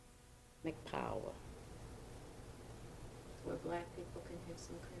power. Where black people can have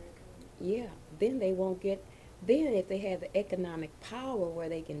some curriculum. Yeah, then they won't get, then if they have the economic power where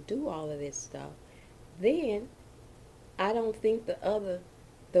they can do all of this stuff, then I don't think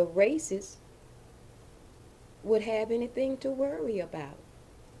the races would have anything to worry about,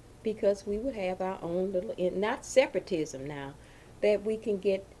 because we would have our own little, not separatism now, that we can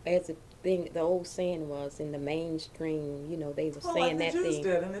get, as a thing, the old saying was, in the mainstream, you know, they were saying like that thing,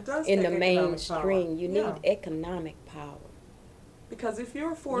 did, and it does in take the economic mainstream, power. you need economic power. Because if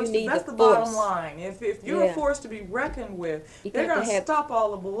you're forced, need that's the the force. bottom line. If you're Yeah. forced to be reckoned with, You they're got to going to have- stop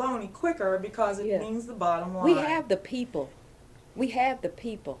all the baloney quicker because it Yeah. means the bottom line. We have the people. We have the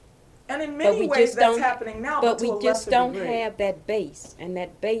people. And in But many we ways just that's don't- happening now, But to we a just lesser don't degree. have that base, and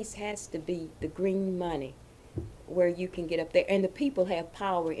that base has to be the green money, where you can get up there. And the people have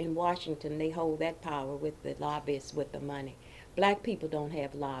power in Washington. They hold that power with the lobbyists, with the money. Black people don't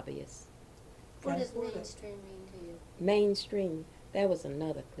have lobbyists. What Can't does afford it. mainstream mean to you? Mainstream, that was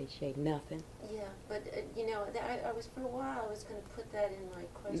another cliche, nothing. Yeah, but you know, I was, for a while, I was going to put that in my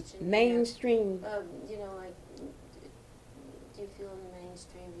question. Mainstream, You know, like, do you feel in the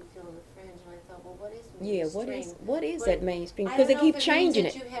mainstream? Do you feel in the fringe? And I thought, well, what is yeah, mainstream? what is But that mainstream? I Because they don't know keep if changing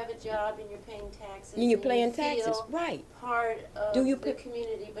means it. that you have a job and you're paying taxes. And you're and paying you taxes, feel right. part of Do you the put-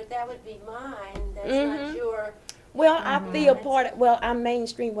 community, but that would be mine. That's Mhm. not your. Well, I feel Mhm. part of, well, I'm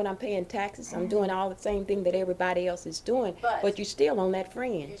mainstream when I'm paying taxes. I'm doing all the same thing that everybody else is doing, But you're still on that You're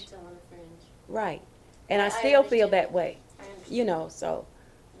fringe. still on the fringe. Right. And I I still feel understand that that. way, I understand. you know, so,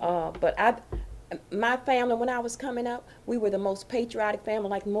 but my family, when I was coming up, we were the most patriotic family,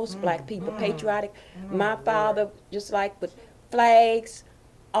 like most black people, patriotic. My father, just like with flags,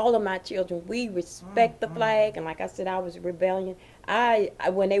 all of my children, we respect the flag, and like I said, I was rebellion. I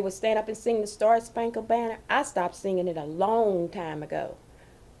when they would stand up and sing the Star Spangled Banner, I stopped singing it a long time ago.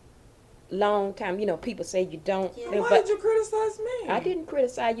 Long time, you know, people say you don't. Yeah. Then why But did you criticize me? I didn't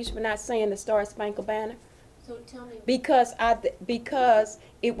criticize you for not saying the Star Spangled Banner. So tell me. Because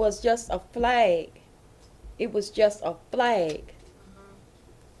it was just a flag. It was just a flag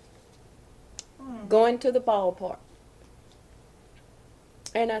going to the ballpark.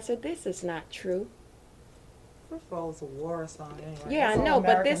 And I said, this is not true. First of all, it's a war song anyway. Yeah, I That's all know, but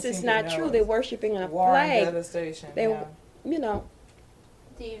Americans this is seem to not know true. is They're worshiping a war and flag. devastation. They, yeah. you know,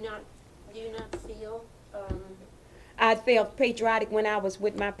 Do you not feel? I felt patriotic when I was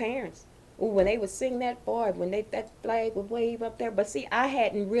with my parents. Ooh, when they would sing that, boy, when that flag would wave up there. But see, I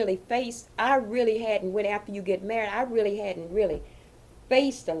really hadn't, when after you get married, I really hadn't really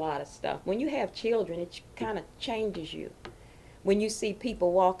faced a lot of stuff. When you have children, it kind of changes you. When you see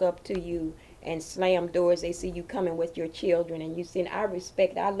people walk up to you and slam doors, they see you coming with your children, and you see,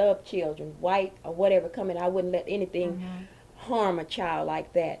 I love children, white or whatever, coming. I wouldn't let anything harm a child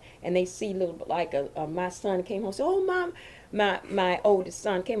like that. And they see little, like my son came home and said, oh, Mom, my oldest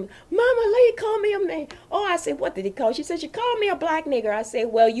son came, Mama, lady called me a name. Oh, I said, what did he call? She said, she called me a black nigger. I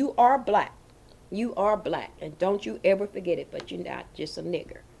said, well, you are black. You are black, and don't you ever forget it, but you're not just a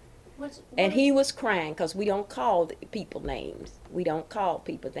nigger. And he was crying because we don't call people names. We don't call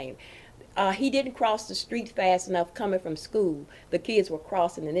people names. He didn't cross the street fast enough coming from school. The kids were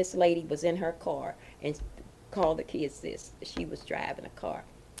crossing, and this lady was in her car and called the kids this. She was driving a car.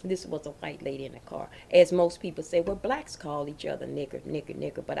 This was a white lady in the car. As most people say, well, blacks call each other nigger, nigger,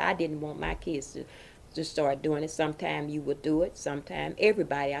 nigger. But I didn't want my kids to start doing it. Sometime you would do it. Sometime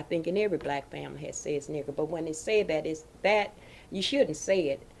everybody, I think in every black family has says nigger. But when they say that, it's that you shouldn't say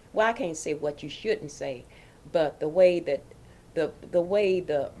it. Well, I can't say what you shouldn't say, but the way that the way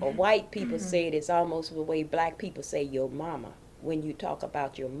the white people say it is almost the way black people say your mama. When you talk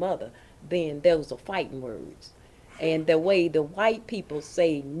about your mother, then those are fighting words. And the way the white people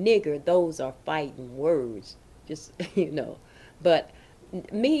say nigger, those are fighting words. Just, you know. But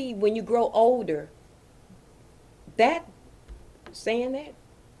me, when you grow older, saying that,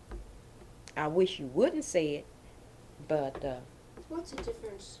 I wish you wouldn't say it, but What's the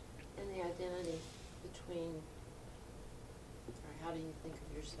difference in the identity between, or how do you think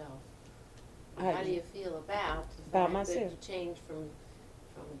of yourself? How do you feel about the About fact myself. that you change from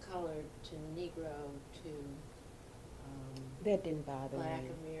colored to Negro to that didn't bother Black me.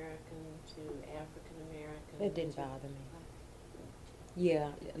 American to African American? That didn't bother me. Yeah,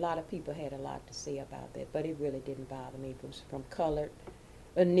 a lot of people had a lot to say about that, but it really didn't bother me. It was from colored,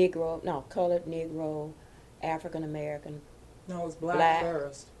 colored, Negro, African American, No, it was black, Black.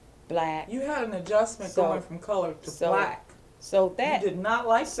 first. black. You had an adjustment So- going from color to so black. So that, You did not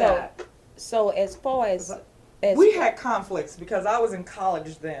like so- that. so as far as We had conflicts because I was in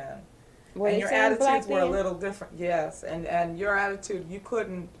college then. were And they your saying black attitudes were a then? little different, yes. And your attitude, you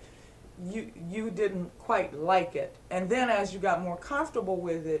couldn't you didn't quite like it. And then as you got more comfortable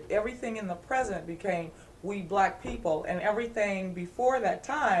with it, everything in the present became we black people, and everything before that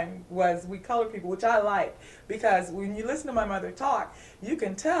time was we colored people, which I like, because when you listen to my mother talk, you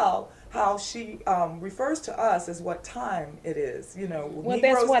can tell how she refers to us as what time it is. You know, Well,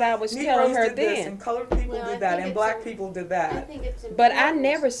 that's what I was telling her did this, then. and colored people Well, I did that, think and it's black people did that. I think it's But I important.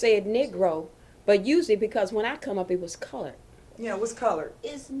 never said Negro, but usually because when I come up, it was colored. Yeah, it was colored.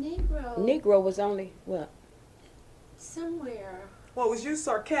 Is Negro Negro was only, well, somewhere? Well, it was used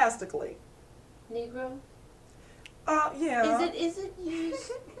sarcastically. Negro? Yeah. Is it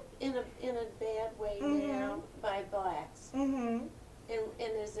used in a bad way now by blacks? Mm-hmm. And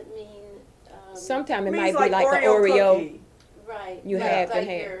does it mean sometimes it Means might be like an Oreo. cookie. right? You like, have to like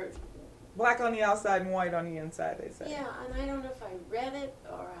have. your- Black on the outside and white on the inside, they say. Yeah, and I don't know if I read it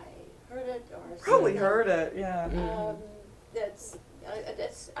or I heard it or Probably something. heard it, yeah. Mm.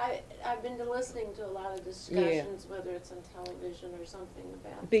 I've been listening to a lot of discussions, whether it's on television or something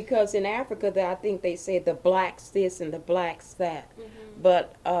about. Because in Africa, I think they said the blacks this and the blacks that.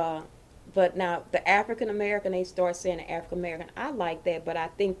 Mhm. But now the African American, they start saying the African American. I like that, but I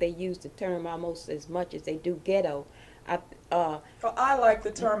think they use the term almost as much as they do ghetto. Well, I like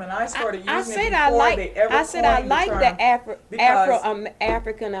the term, and I started using I it said before they ever I said I coined like the the term, because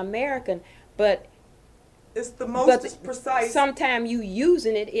African American, but it's the most precise. sometimes you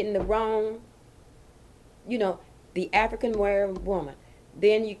using it in the wrong. You know, the African woman.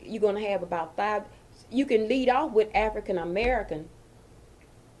 Then you're gonna have about 5. You can lead off with African American,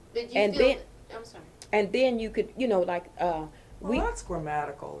 Did you and feel? then- I'm sorry. and then you could, you know, like well, that's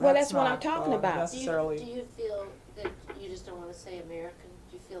grammatical. Well, that's what I'm not, talking about. Necessarily. Do you feel that you just don't want to say American?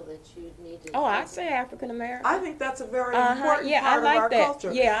 Do you feel that you need to? oh, I say African American. I think that's a very Uh-huh, important yeah, I part like of our that.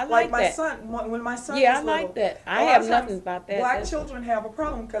 culture. Yeah, I like like my that. son, when my son Yeah, I was like little, that. I a lot have of nothing times about that. Black That's- children have a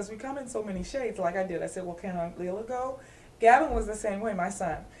problem because we come in so many shades. Like I did, I said, "Well, can Aunt Leela go?" Gavin was the same way, my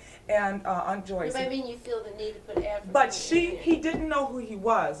son, and Aunt Joyce. I mean, you feel the need to put African. But in he didn't know who he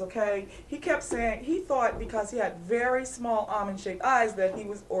was, okay? He kept saying, he thought because he had very small almond-shaped eyes that he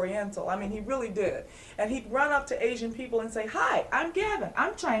was Oriental. I mean, he really did. And he'd run up to Asian people and say, "Hi, I'm Gavin.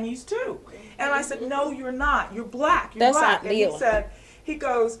 I'm Chinese too." And I said, "No, you're not. You're black. You're That's black." Aunt And Leela. he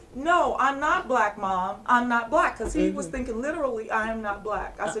goes, "No, I'm not black, Mom. I'm not black." Because he was thinking literally, "I am not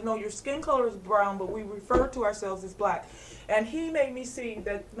black." I said, "No, your skin color is brown, but we refer to ourselves as black." And he made me see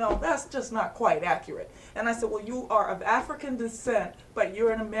that, no, that's just not quite accurate. And I said, "Well, you are of African descent, but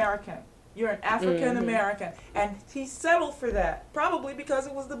you're an American. You're an African American." And he settled for that, probably because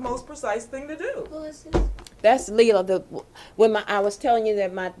it was the most precise thing to do. Who is this? That's Leela. I was telling you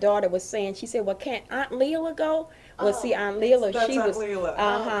that my daughter was saying, she said, "Well, can't Aunt Leela go?" Well, see, Aunt Leela, That's she Aunt was Leela.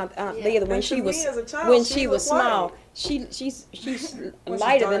 Aunt Yeah. Leela when And she to was me as a child, when she she was looked small. white. She's Well, she's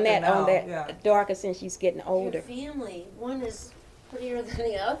lighter than darker that now, on that yeah. darker since she's getting older. Your family, one is prettier than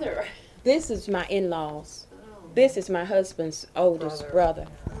the other. This is my in-laws. Oh. This is my husband's oldest brother.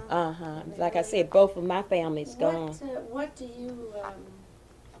 Uh-huh. Like I said, both of my family's gone. What do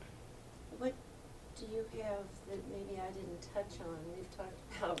you have that maybe I didn't touch on? We've talked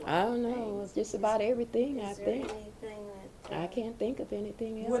about a lot I don't of know, things. just about everything, I Is there think. anything that I can't think of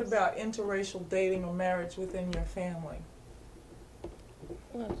anything else. What about interracial dating or marriage within your family?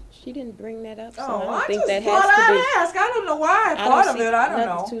 Well, she didn't bring that up, so Oh, I don't I think just that thought has to be. I'd ask. I don't know why I I thought of see it. I don't nothing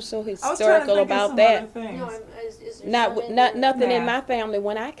know. too so I was trying to historical think of about some that. other things. No, is there Not some in not your- nothing in Nah. my family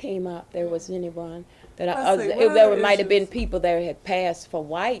when I came up. There was anyone that Let's see, what there other might have been issues? people that had passed for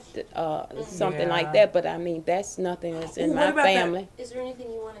white, something like Yeah. that. But I mean, that's nothing that's in Ooh, my what about that? family. Is there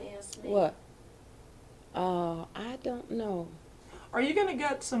anything you want to ask me? What? I don't know. Are you going to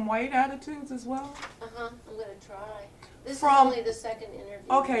get some white attitudes as well? Uh-huh, I'm going to try. This From- is only the second interview.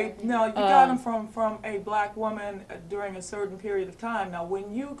 Okay, I've no, you Uh, got them from a black woman during a certain period of time. Now,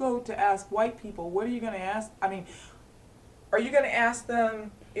 when you go to ask white people, what are you going to ask? I mean, are you going to ask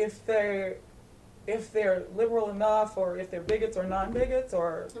them if they're liberal enough, or if they're bigots or non-bigots,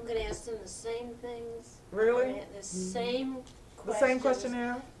 or I'm going to ask them the same things. really The same the same questions.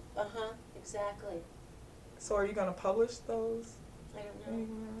 questionnaire? Uh-huh, exactly. So, are you going to publish those? I don't know.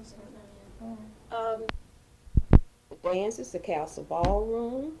 Anywhere? I don't know Oh. yet. Dances, the Castle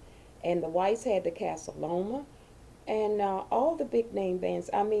Ballroom, and the Whites had the Castle Loma, and all the big name bands.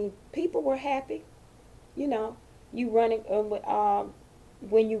 I mean, people were happy. You know, you running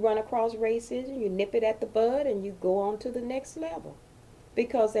when you run across racism, you nip it at the bud and you go on to the next level,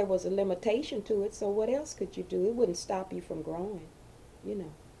 because there was a limitation to it. So what else could you do? It wouldn't stop you from growing. You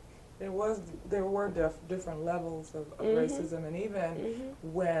know. There were different levels of racism, and even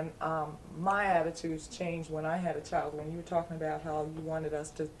when my attitudes changed when I had a child, when you were talking about how you wanted us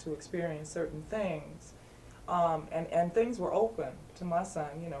to experience certain things, and things were open to my son,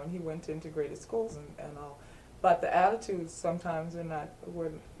 and he went to integrated schools and all, but the attitudes sometimes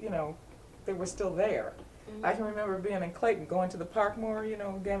they were still there. I can remember being in Clayton, going to the park more,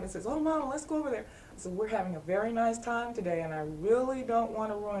 Gavin says, "Oh, Mama, let's go over there." I said, "We're having a very nice time today, and I really don't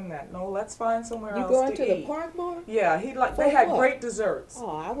want to ruin that. No, let's find somewhere else to eat." You going to the park more? Yeah, they had great desserts.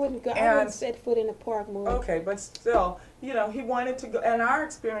 Oh, I wouldn't go. I wouldn't set foot in the park more. Okay, but still, he wanted to go, and our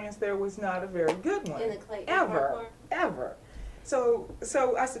experience there was not a very good one. In the Clayton ever. So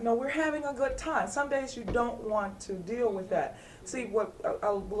I said, no, we're having a good time. Some days you don't want to deal with that. See, what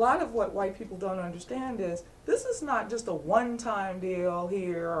a lot of what white people don't understand is this is not just a one-time deal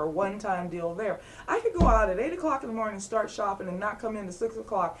here or one-time deal there. I could go out at 8 o'clock in the morning and start shopping and not come in to 6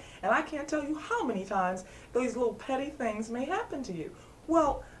 o'clock, and I can't tell you how many times these little petty things may happen to you.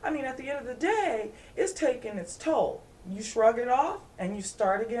 Well, I mean, at the end of the day, it's taking its toll. You shrug it off, and you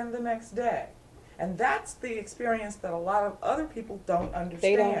start again the next day. And that's the experience that a lot of other people don't understand.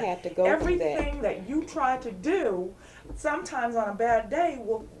 They don't have to go through that. Everything that you try to do, sometimes on a bad day,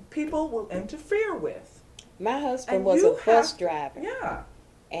 people will interfere with. My husband was a bus driver. Yeah.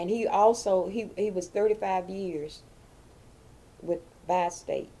 And he also, he was 35 years with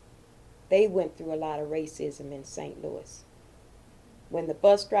Bi-State. They went through a lot of racism in St. Louis. When the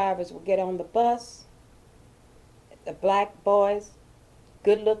bus drivers would get on the bus, the black boys,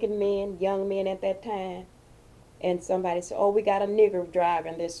 good-looking men, young men at that time, and somebody said, "Oh, we got a nigger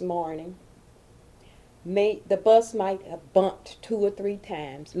driving this morning." The bus might have bumped 2 or 3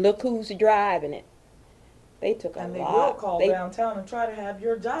 times. Look who's driving it. They took a lot. And they will call downtown and try to have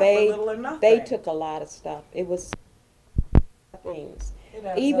your job for little or nothing. They took a lot of stuff. It was things.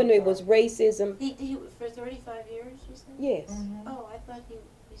 Even it was racism. He for 35 years, you said? Yes. Mm-hmm. Oh, I thought you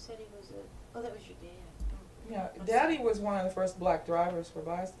said he was that was your dad. Yeah, Daddy was one of the first black drivers for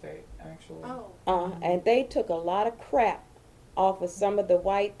Bi-State, actually. Oh. And they took a lot of crap off of some of the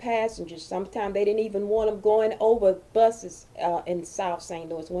white passengers. Sometimes they didn't even want them going over buses in South St.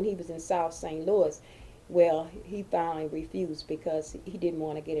 Louis. When he was in South St. Louis, well, he finally refused because he didn't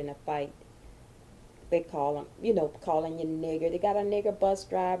want to get in a fight. They call him, calling you nigger. They got a nigger bus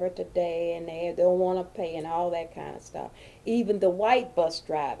driver today, and they don't want to pay and all that kind of stuff. Even the white bus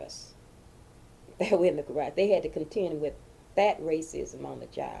drivers that were in the garage, they had to contend with that racism on the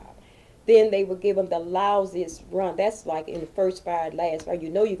job. Then they would give them the lousiest run. That's like in the first fire, last fire.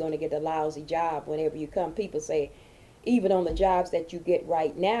 You know you're going to get a lousy job whenever you come. People say, even on the jobs that you get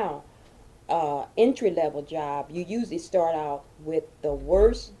right now, entry-level job, you usually start out with the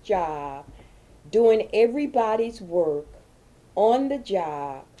worst job, doing everybody's work on the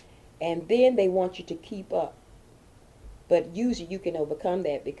job, and then they want you to keep up. But usually you can overcome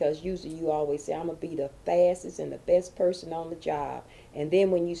that because usually you always say, I'm going to be the fastest and the best person on the job. And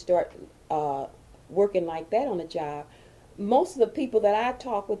then when you start working like that on the job, most of the people that I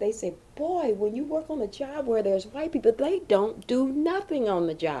talk with, they say, boy, when you work on a job where there's white people, they don't do nothing on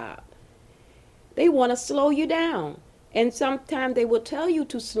the job. They want to slow you down. And sometimes they will tell you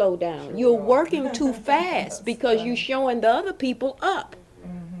to slow down. Sure. You're working too fast because you're showing the other people up.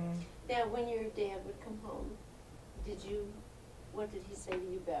 Mm-hmm. Now, when your dad would come home, what did he say to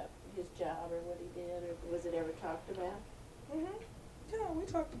you about his job or what he did, or was it ever talked about? Mm-hmm. Yeah, we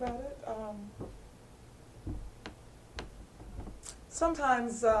talked about it.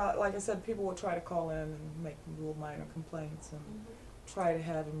 Sometimes, like I said, people would try to call in and make little minor complaints and try to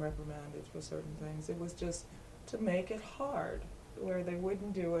have him reprimanded for certain things. It was just to make it hard, where they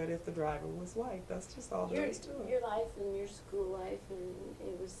wouldn't do it if the driver was white. That's just all there is to it. Your life and your school life, and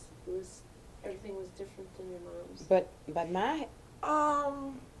it was everything was different than your mom's. But my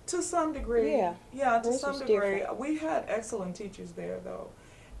to some degree, yeah, to some degree, different. We had excellent teachers there, though.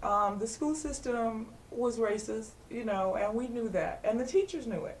 The school system was racist, and we knew that, and the teachers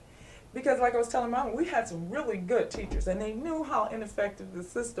knew it, because, like I was telling Mama, we had some really good teachers, and they knew how ineffective the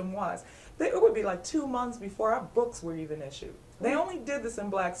system was. It would be like 2 months before our books were even issued. They only did this in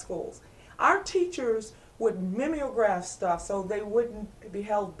black schools. Our teachers would mimeograph stuff so they wouldn't be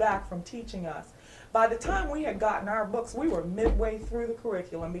held back from teaching us. By the time we had gotten our books, we were midway through the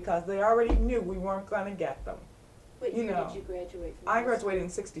curriculum because they already knew we weren't going to get them. What year did you graduate from? I graduated in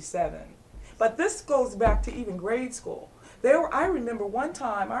 '67. But this goes back to even grade school. I remember one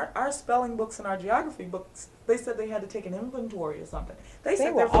time, our spelling books and our geography books, they said they had to take an inventory or something. They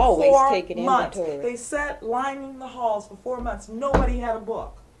sat there for 4 months. They sat lining the halls for 4 months. Nobody had a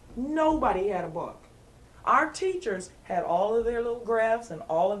book. Nobody had a book. Our teachers had all of their little graphs and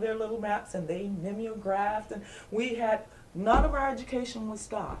all of their little maps, and they mimeographed, and none of our education was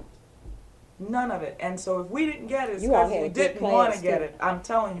stopped. None of it. And so if we didn't get it, it's because we didn't want to get it. I'm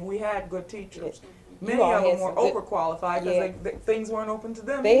telling you, we had good teachers. Many of them were overqualified because things weren't open to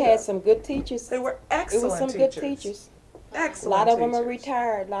them. They had some good teachers. They were excellent teachers. It was some good teachers. Excellent. A lot of them are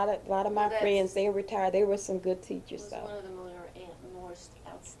retired. A lot of my friends, they retired. They were some good teachers. It was one of the more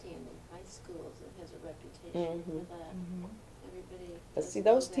outstanding high schools that has a reputation for that. Everybody. But see,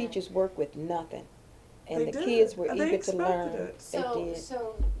 those teachers work with nothing, and the kids were eager to learn.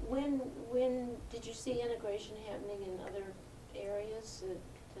 So when did you see integration happening in other areas?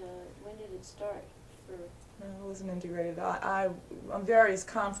 When did it start? No, it wasn't integrated. On various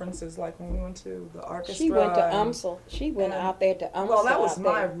conferences, like when we went to the orchestra. She went to UMSL. She went out there to UMSL. Well, that was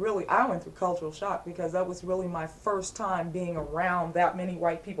I went through cultural shock because that was really my first time being around that many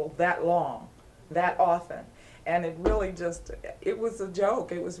white people that long, that often. And it really it was a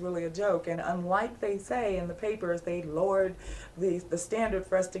joke. It was really a joke. And unlike they say in the papers, they lowered the standard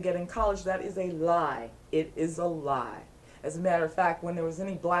for us to get in college, that is a lie. It is a lie. As a matter of fact, when there was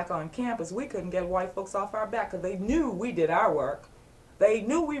any black on campus, we couldn't get white folks off our back because they knew we did our work. They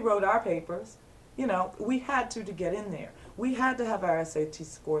knew we wrote our papers. You know, we had to get in there. We had to have our SAT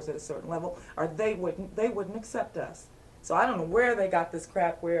scores at a certain level, or they wouldn't accept us. So I don't know where they got this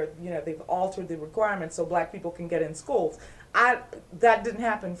crap where, they've altered the requirements so black people can get in schools. That didn't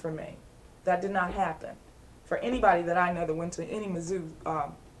happen for me. That did not happen for anybody that I know that went to any Mizzou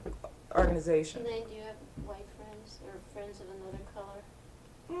organization. And then do you have white friends or friends of another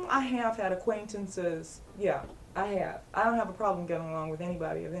color? I have had acquaintances. Yeah, I have. I don't have a problem getting along with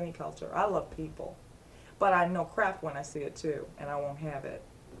anybody of any culture. I love people. But I know crap when I see it too, and I won't have it.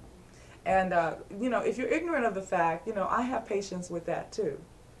 And, if you're ignorant of the fact, I have patience with that too.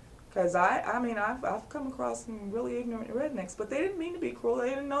 Because I've come across some really ignorant rednecks, but they didn't mean to be cruel. They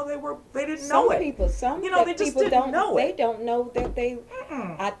didn't know they didn't know it. Some they just didn't know it. They don't know that they,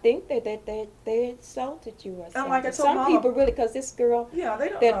 I think that they insulted you or something. Like I told some people really, because this girl they don't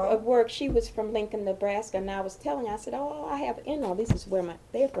that know. at work, she was from Lincoln, Nebraska, and I was telling her, I said, this is where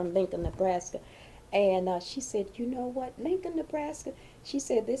they're from Lincoln, Nebraska. And she said, you know what, Lincoln, Nebraska, she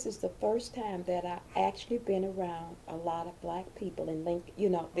said, this is the first time that I actually been around a lot of black people in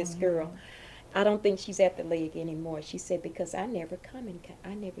Lincoln, this girl. I don't think she's at the league anymore. She said, because I never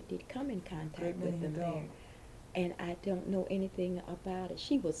did come in contact with them there. And I don't know anything about it.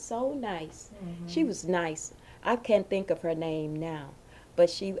 She was so nice. She was nice. I can't think of her name now.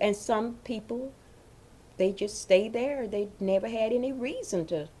 But and some people, they just stay there. They never had any reason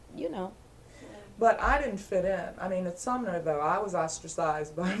to, But I didn't fit in. At Sumner, though, I was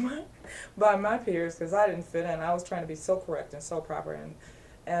ostracized by my peers because I didn't fit in. I was trying to be so correct and so proper,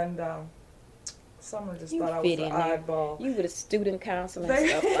 and Sumner just thought I was an oddball. You were the student council and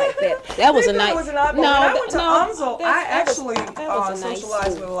stuff like that. That was a nice. Was an oddball. When I went to UMSL, I actually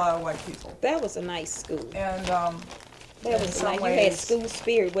socialized with a lot of white people. That was a nice school. And that was nice. You had school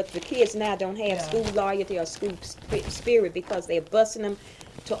spirit. What the kids now don't have school loyalty or school spirit because they're busing them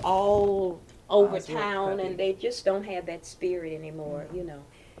to all over town, and they just don't have that spirit anymore, And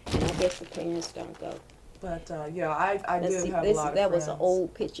I guess the parents don't go. But I did have a lot of friends. That was an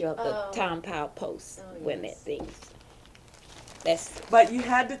old picture of the Tom Powell Post when that thing. But you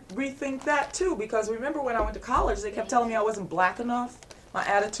had to rethink that too, because remember when I went to college, they kept telling me I wasn't black enough. My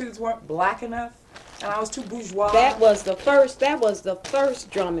attitudes weren't black enough, and I was too bourgeois. That was the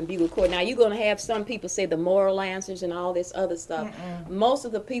first Drum and Bugle Corps. Now you're gonna have some people say the moral answers and all this other stuff. Most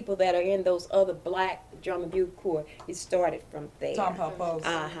of the people that are in those other black Drum and Bugle Corps, it started from there. Tom Powell Post.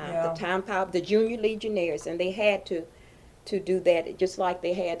 The Tom Powell, the Junior Legionnaires, and they had to do that, just like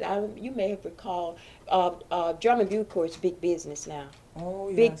they had. You may have recalled, Drum and Bugle Corps is big business now. Oh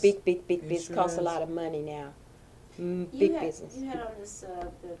yes. Big business. Sure costs a lot of money now. Big business. You had on this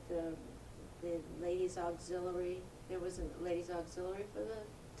the ladies auxiliary. There was a ladies auxiliary for the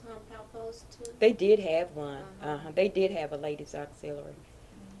Tom Powell Post too. They did have one. They did have a ladies auxiliary.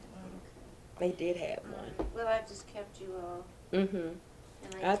 They did have one. Well, I've just kept you all. And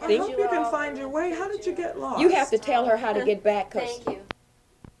I hope you can find your way. How did you get lost? You have to tell her how to get back. Thank you.